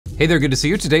Hey there, good to see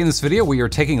you. Today in this video, we are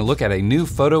taking a look at a new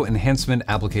photo enhancement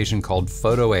application called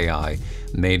Photo AI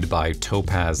made by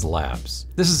Topaz Labs.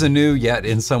 This is a new, yet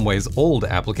in some ways old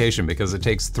application because it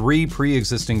takes three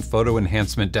pre-existing photo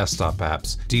enhancement desktop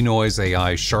apps, Denoise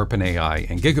AI, Sharpen AI,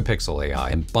 and Gigapixel AI,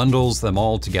 and bundles them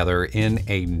all together in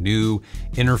a new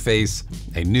interface,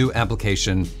 a new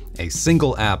application, a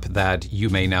single app that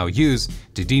you may now use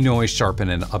to denoise, sharpen,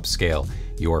 and upscale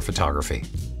your photography.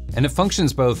 And it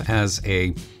functions both as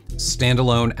a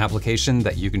standalone application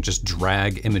that you can just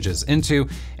drag images into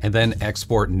and then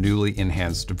export newly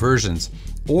enhanced versions.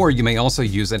 Or you may also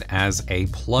use it as a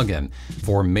plugin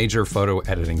for major photo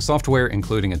editing software,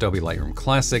 including Adobe Lightroom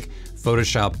Classic,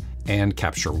 Photoshop, and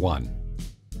Capture One.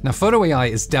 Now, Photo AI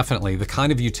is definitely the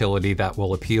kind of utility that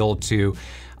will appeal to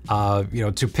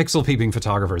to pixel peeping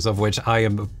photographers, of which I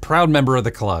am a proud member of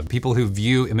the club. People who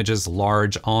view images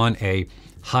large on a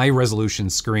high resolution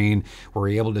screen where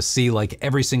you're able to see like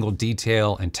every single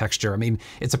detail and texture. I mean,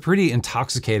 it's a pretty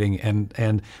intoxicating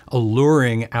and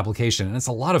alluring application. And it's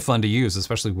a lot of fun to use,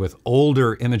 especially with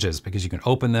older images, because you can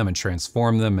open them and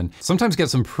transform them and sometimes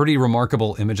get some pretty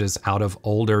remarkable images out of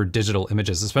older digital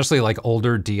images, especially like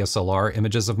older DSLR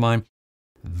images of mine.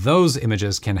 Those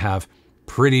images can have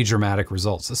pretty dramatic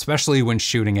results, especially when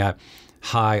shooting at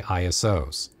high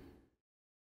ISOs.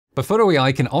 But Photo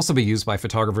AI can also be used by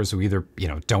photographers who either,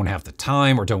 don't have the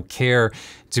time or don't care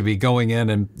to be going in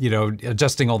and,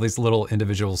 adjusting all these little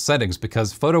individual settings,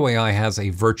 because Photo AI has a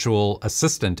virtual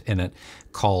assistant in it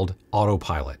called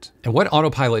Autopilot. And what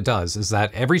Autopilot does is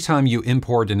that every time you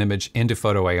import an image into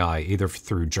Photo AI, either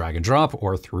through drag and drop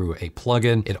or through a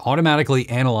plugin, it automatically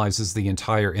analyzes the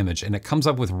entire image and it comes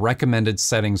up with recommended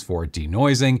settings for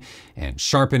denoising and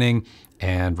sharpening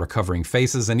and recovering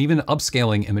faces and even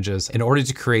upscaling images in order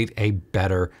to create a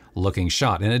better looking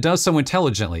shot. And it does so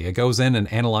intelligently. It goes in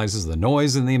and analyzes the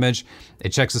noise in the image. It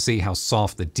checks to see how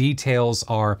soft the details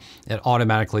are. It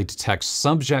automatically detects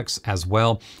subjects as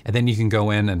well. And then you can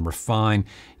go in and refine,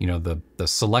 the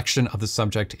selection of the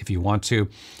subject if you want to.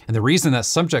 And the reason that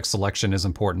subject selection is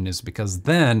important is because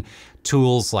then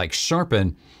tools like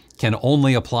Sharpen can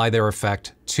only apply their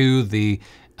effect to the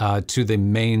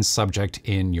main subject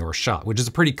in your shot, which is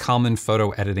a pretty common photo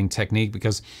editing technique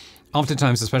because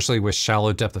oftentimes, especially with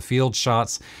shallow depth of field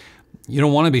shots, you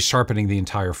don't want to be sharpening the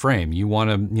entire frame. You want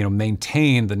to,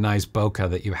 maintain the nice bokeh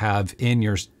that you have in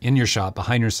your shot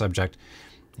behind your subject,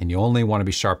 and you only want to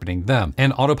be sharpening them.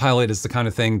 And Autopilot is the kind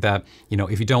of thing that,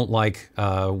 if you don't like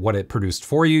what it produced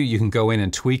for you, you can go in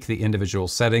and tweak the individual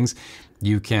settings.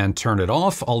 You can turn it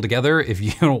off altogether if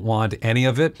you don't want any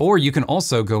of it, or you can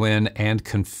also go in and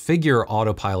configure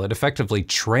Autopilot, effectively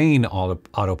train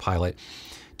Autopilot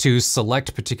to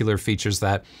select particular features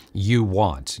that you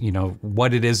want.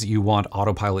 What it is that you want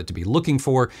Autopilot to be looking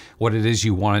for, what it is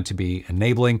you want it to be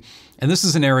enabling. And this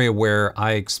is an area where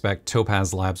I expect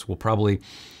Topaz Labs will probably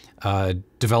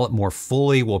develop more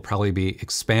fully, will probably be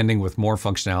expanding with more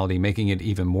functionality, making it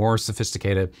even more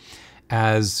sophisticated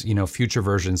as future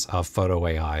versions of Photo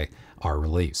AI are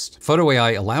released. Photo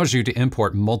AI allows you to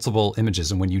import multiple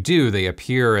images, and when you do, they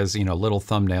appear as little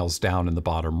thumbnails down in the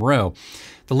bottom row.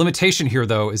 The limitation here,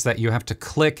 though, is that you have to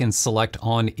click and select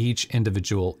on each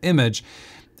individual image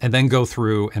and then go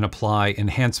through and apply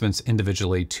enhancements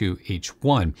individually to each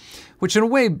one, which in a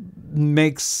way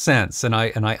makes sense. And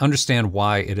I understand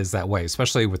why it is that way,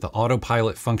 especially with the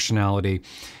autopilot functionality,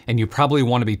 and you probably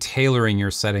want to be tailoring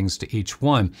your settings to each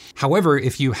one. However,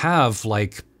 if you have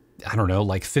like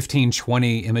 15,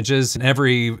 20 images, and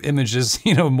every image is,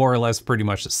 more or less pretty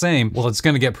much the same, well, it's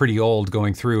going to get pretty old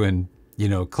going through and,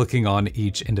 clicking on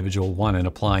each individual one and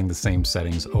applying the same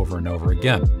settings over and over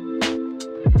again.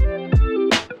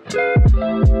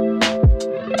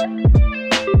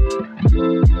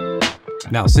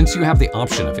 Now, since you have the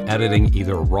option of editing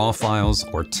either RAW files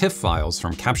or TIFF files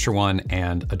from Capture One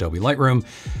and Adobe Lightroom,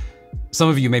 some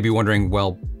of you may be wondering,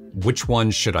 well, which one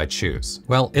should I choose?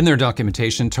 Well, in their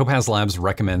documentation, Topaz Labs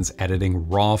recommends editing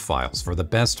RAW files for the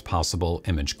best possible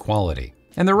image quality.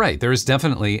 And they're right, there is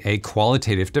definitely a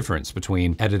qualitative difference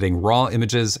between editing RAW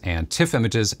images and TIFF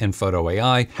images in Photo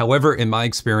AI. However, in my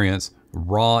experience,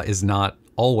 RAW is not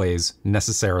always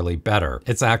necessarily better.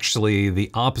 It's actually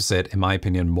the opposite, in my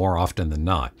opinion, more often than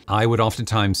not. I would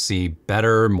oftentimes see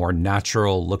better, more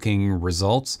natural looking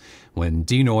results when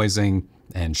denoising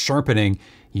and sharpening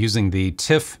using the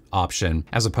TIFF option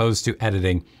as opposed to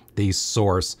editing the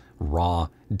source RAW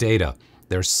data.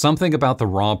 There's something about the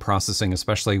RAW processing,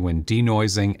 especially when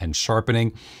denoising and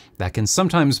sharpening, that can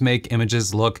sometimes make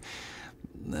images look,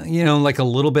 like a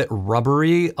little bit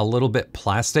rubbery, a little bit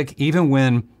plastic, even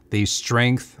when the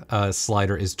strength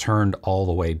slider is turned all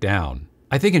the way down.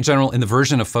 I think in general, in the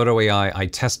version of Photo AI I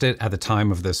tested at the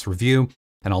time of this review,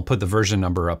 and I'll put the version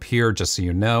number up here just so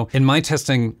you know. In my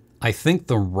testing, I think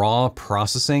the raw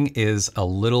processing is a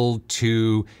little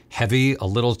too heavy, a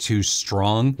little too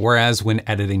strong, whereas when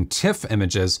editing TIFF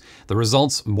images, the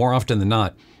results more often than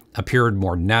not appeared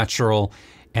more natural,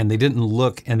 and they didn't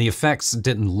look, and the effects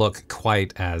didn't look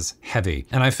quite as heavy.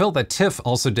 And I felt that TIFF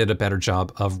also did a better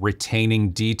job of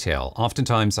retaining detail.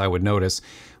 Oftentimes I would notice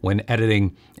when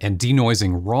editing and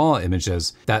denoising raw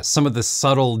images that some of the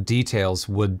subtle details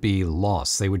would be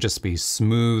lost. They would just be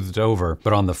smoothed over.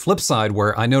 But on the flip side,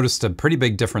 where I noticed a pretty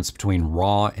big difference between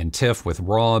raw and TIFF, with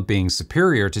raw being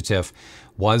superior to TIFF,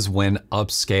 was when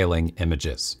upscaling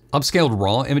images. Upscaled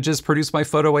raw images produced by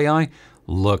Photo AI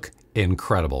look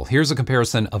incredible. Here's a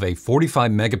comparison of a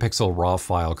 45 megapixel RAW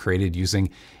file created using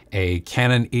a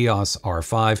Canon EOS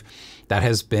R5 that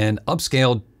has been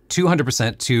upscaled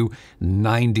 200% to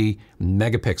 90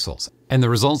 megapixels. And the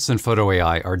results in Photo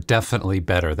AI are definitely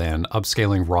better than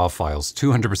upscaling RAW files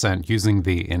 200% using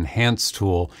the Enhance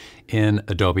tool in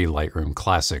Adobe Lightroom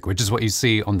Classic, which is what you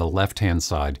see on the left-hand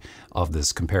side of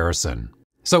this comparison.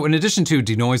 So in addition to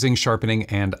denoising, sharpening,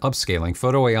 and upscaling,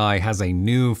 Photo AI has a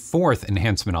new fourth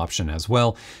enhancement option as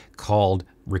well called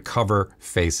Recover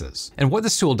Faces. And what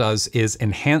this tool does is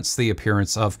enhance the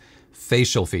appearance of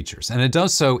facial features, and it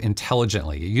does so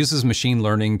intelligently. It uses machine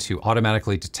learning to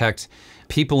automatically detect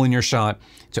people in your shot,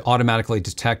 to automatically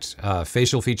detect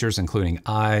facial features, including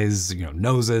eyes,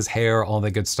 noses, hair, all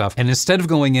that good stuff. And instead of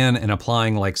going in and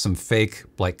applying like some fake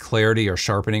like clarity or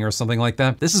sharpening or something like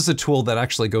that, this is a tool that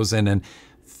actually goes in and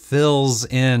fills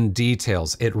in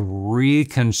details. It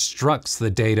reconstructs the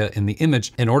data in the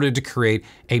image in order to create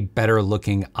a better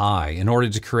looking eye, in order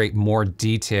to create more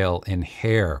detail in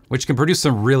hair, which can produce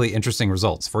some really interesting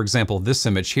results. For example, this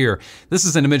image here, this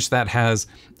is an image that has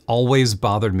always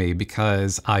bothered me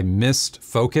because I missed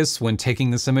focus when taking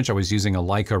this image. I was using a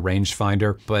Leica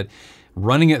rangefinder, but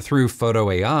running it through Photo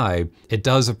AI, it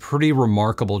does a pretty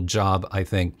remarkable job, I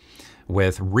think,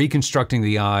 with reconstructing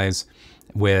the eyes,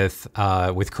 with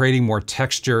creating more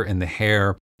texture in the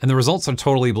hair, and the results are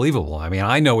totally believable. I mean,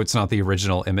 I know it's not the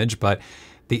original image, but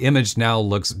the image now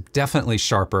looks definitely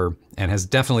sharper and has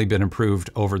definitely been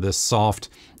improved over this soft,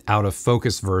 out of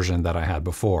focus version that I had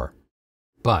before.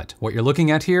 But what you're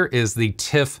looking at here is the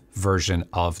TIFF version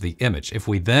of the image. If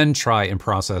we then try and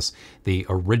process the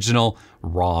original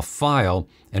raw file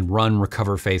and run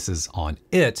Recover Faces on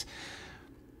it,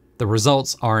 the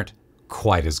results aren't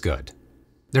quite as good.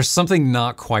 There's something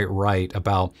not quite right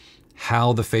about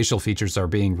how the facial features are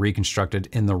being reconstructed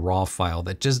in the raw file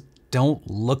that just don't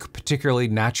look particularly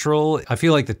natural. I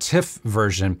feel like the TIFF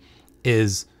version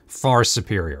is far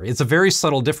superior. It's a very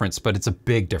subtle difference, but it's a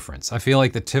big difference. I feel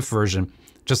like the TIFF version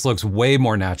just looks way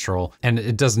more natural, and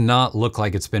it does not look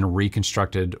like it's been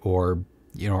reconstructed or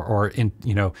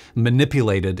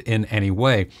manipulated in any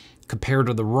way compared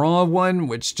to the raw one,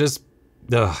 which just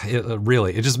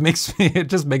it just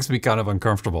makes me kind of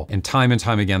uncomfortable. And time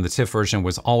again, the TIFF version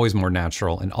was always more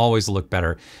natural and always looked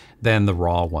better than the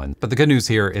raw one. But the good news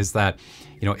here is that,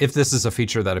 if this is a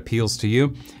feature that appeals to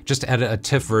you, just edit a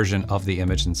TIFF version of the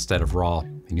image instead of raw,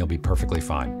 and you'll be perfectly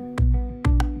fine.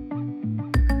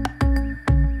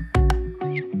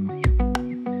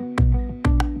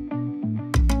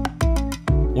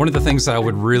 One of the things that I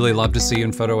would really love to see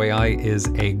in Photo AI is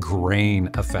a grain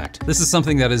effect. This is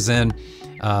something that is in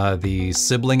the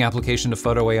sibling application to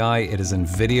Photo AI. It is in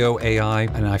Video AI,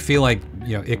 and I feel like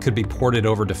it could be ported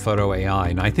over to Photo AI.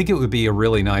 And I think it would be a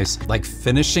really nice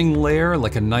finishing layer,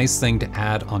 like a nice thing to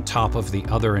add on top of the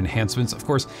other enhancements. Of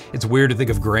course, it's weird to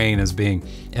think of grain as being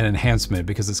an enhancement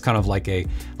because it's kind of like a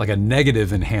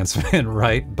negative enhancement,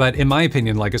 right? But in my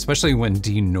opinion, especially when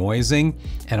denoising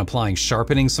and applying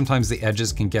sharpening, sometimes the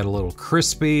edges can get a little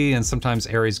crispy and sometimes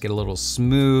areas get a little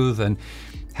smooth, and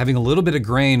having a little bit of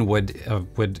grain would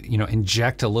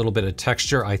inject a little bit of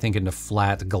texture, I think, into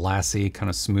flat, glassy, kind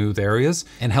of smooth areas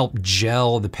and help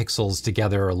gel the pixels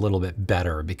together a little bit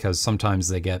better, because sometimes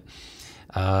they get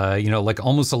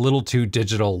almost a little too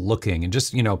digital looking, and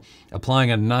just,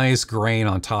 applying a nice grain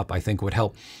on top, I think would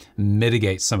help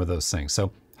mitigate some of those things.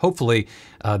 So hopefully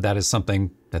that is something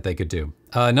that they could do.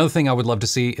 Another thing I would love to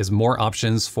see is more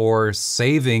options for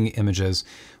saving images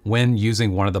when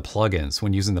using one of the plugins,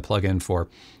 when using the plugin for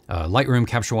Lightroom,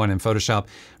 Capture One, and Photoshop.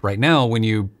 Right now, when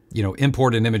you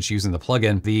import an image using the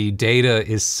plugin, the data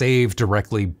is saved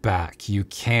directly back. You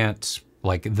can't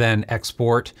then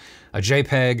export a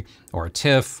JPEG or a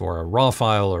TIFF or a RAW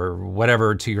file or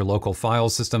whatever to your local file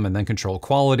system and then control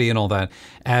quality and all that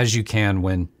as you can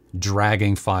when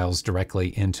dragging files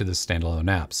directly into the standalone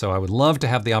app. So I would love to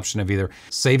have the option of either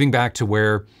saving back to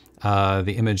where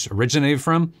the image originated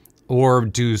from, or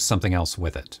do something else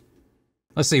with it.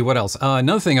 Let's see, what else?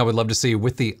 Another thing I would love to see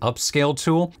with the upscale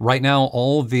tool, right now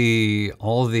all the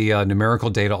numerical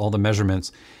data, all the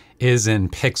measurements is in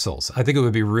pixels. I think it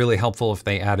would be really helpful if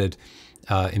they added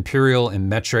imperial and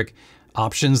metric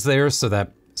options there, so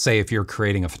that, say, if you're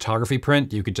creating a photography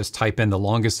print, you could just type in the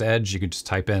longest edge, you could just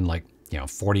type in like,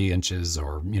 40 inches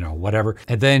or, whatever.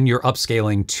 And then you're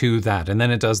upscaling to that. And then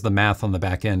it does the math on the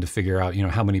back end to figure out,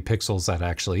 how many pixels that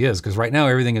actually is. Because right now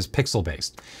everything is pixel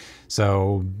based.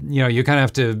 So, you kind of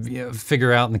have to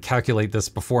figure out and calculate this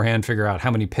beforehand, figure out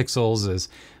how many pixels is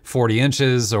 40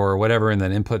 inches or whatever, and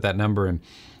then input that number. And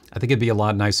I think it'd be a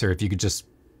lot nicer if you could just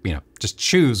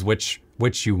choose which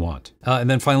you want. And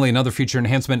then finally, another feature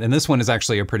enhancement, and this one is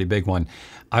actually a pretty big one.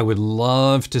 I would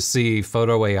love to see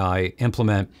Photo AI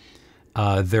implement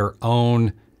their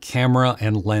own camera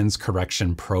and lens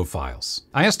correction profiles.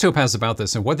 I asked Topaz about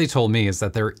this, and what they told me is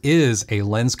that there is a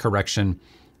lens correction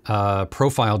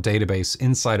profile database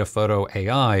inside of Photo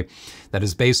AI that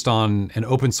is based on an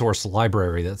open source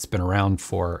library that's been around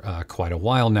for quite a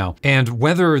while now. And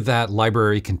whether that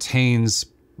library contains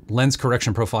lens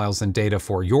correction profiles and data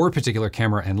for your particular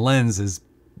camera and lens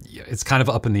it's kind of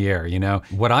up in the air,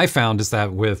 What I found is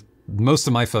that with most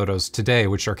of my photos today,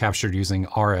 which are captured using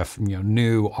RF,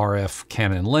 new RF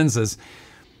Canon lenses,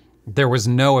 there was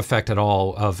no effect at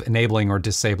all of enabling or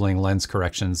disabling lens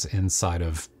corrections inside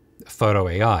of Photo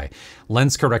AI.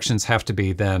 Lens corrections have to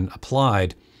be then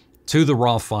applied to the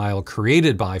raw file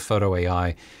created by Photo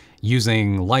AI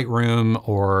using Lightroom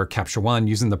or Capture One,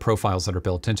 using the profiles that are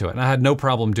built into it. And I had no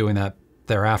problem doing that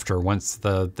thereafter once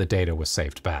the data was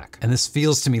saved back. And this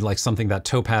feels to me like something that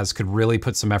Topaz could really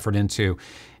put some effort into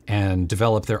and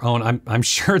develop their own. I'm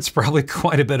sure it's probably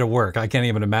quite a bit of work. I can't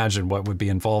even imagine what would be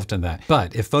involved in that.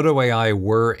 But if Photo AI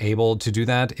were able to do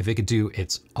that, if it could do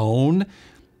its own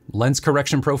lens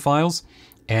correction profiles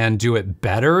and do it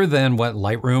better than what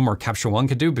Lightroom or Capture One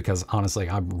could do, because honestly,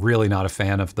 I'm really not a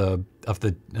fan of the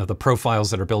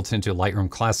profiles that are built into Lightroom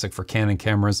Classic for Canon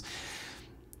cameras.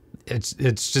 It's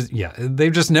just,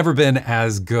 they've just never been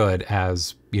as good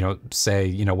as,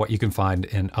 say, what you can find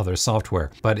in other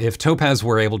software. But if Topaz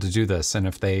were able to do this, and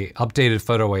if they updated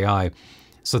Photo AI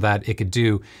so that it could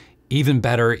do even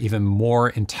better, even more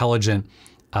intelligent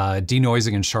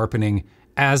denoising and sharpening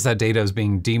as that data is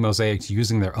being demosaicked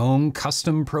using their own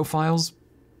custom profiles,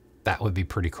 that would be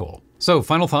pretty cool. So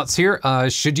final thoughts here.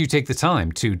 Should you take the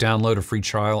time to download a free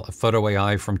trial of Photo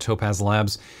AI from Topaz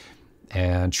Labs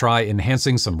and try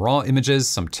enhancing some raw images,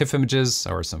 some TIFF images,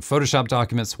 or some Photoshop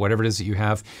documents, whatever it is that you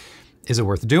have? Is it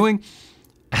worth doing?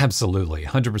 Absolutely,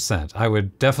 100%. I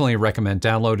would definitely recommend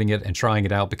downloading it and trying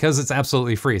it out because it's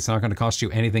absolutely free. It's not going to cost you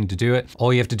anything to do it.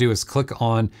 All you have to do is click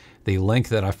on the link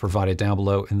that I've provided down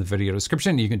below in the video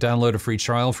description. You can download a free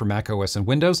trial for macOS and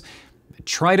Windows.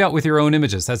 Try it out with your own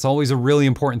images. That's always a really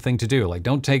important thing to do. Like,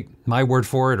 don't take my word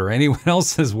for it or anyone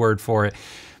else's word for it.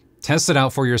 Test it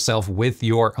out for yourself with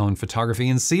your own photography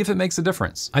and see if it makes a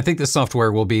difference. I think this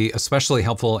software will be especially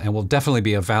helpful and will definitely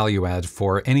be a value add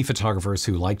for any photographers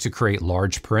who like to create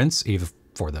large prints, either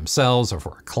for themselves or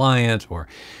for a client or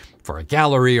for a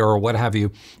gallery or what have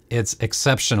you. It's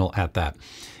exceptional at that.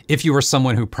 If you are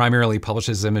someone who primarily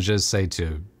publishes images, say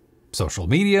to social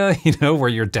media, where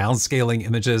you're downscaling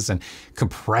images and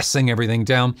compressing everything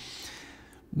down,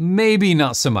 maybe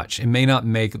not so much. It may not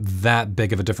make that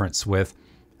big of a difference with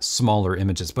smaller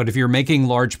images. But if you're making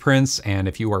large prints and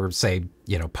if you are, say,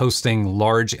 posting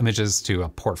large images to a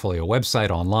portfolio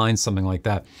website online, something like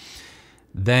that,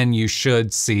 then you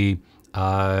should see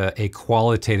a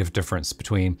qualitative difference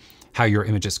between how your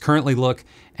images currently look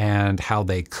and how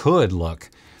they could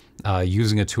look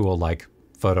using a tool like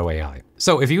Photo AI.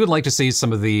 So if you would like to see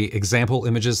some of the example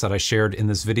images that I shared in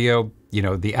this video,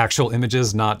 the actual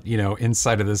images, not,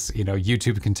 inside of this,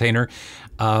 YouTube container,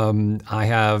 I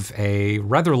have a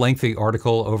rather lengthy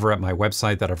article over at my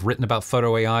website that I've written about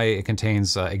Photo AI. It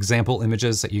contains example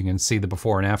images that you can see the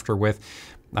before and after with.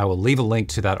 I will leave a link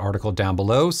to that article down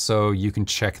below so you can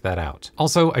check that out.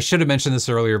 Also, I should have mentioned this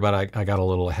earlier, but I got a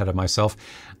little ahead of myself.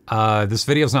 This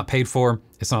video is not paid for.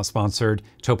 It's not sponsored.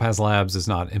 Topaz Labs is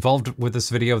not involved with this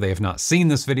video. They have not seen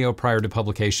this video prior to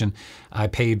publication. I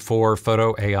paid for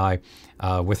Photo AI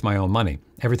with my own money.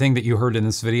 Everything that you heard in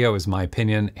this video is my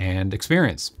opinion and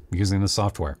experience using the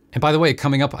software. And by the way,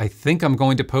 coming up, I think I'm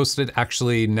going to post it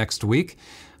actually next week.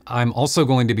 I'm also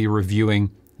going to be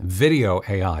reviewing Video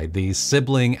AI, the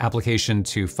sibling application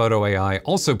to Photo AI,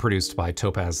 also produced by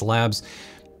Topaz Labs.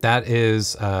 That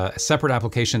is a separate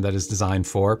application that is designed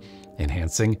for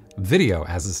enhancing video,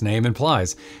 as its name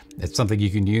implies. It's something you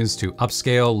can use to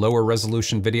upscale lower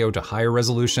resolution video to higher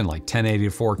resolution, like 1080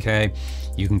 to 4K.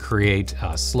 You can create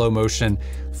slow motion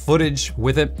footage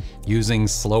with it using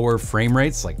slower frame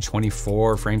rates, like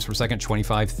 24 frames per second,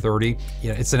 25, 30.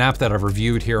 Yeah, it's an app that I've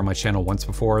reviewed here on my channel once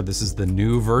before. This is the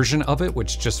new version of it,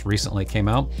 which just recently came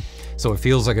out. So it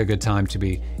feels like a good time to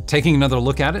be taking another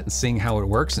look at it and seeing how it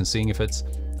works and seeing if it's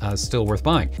still worth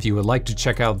buying. If you would like to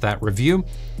check out that review,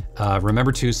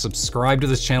 remember to subscribe to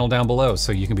this channel down below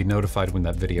so you can be notified when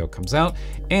that video comes out.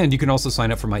 And you can also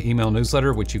sign up for my email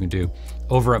newsletter, which you can do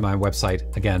over at my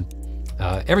website. Again,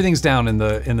 everything's down in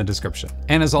the description.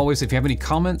 And as always, if you have any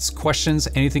comments, questions,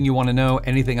 anything you want to know,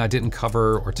 anything I didn't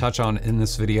cover or touch on in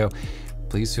this video,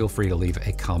 please feel free to leave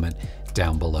a comment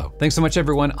down below. Thanks so much,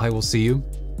 everyone. I will see you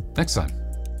next time.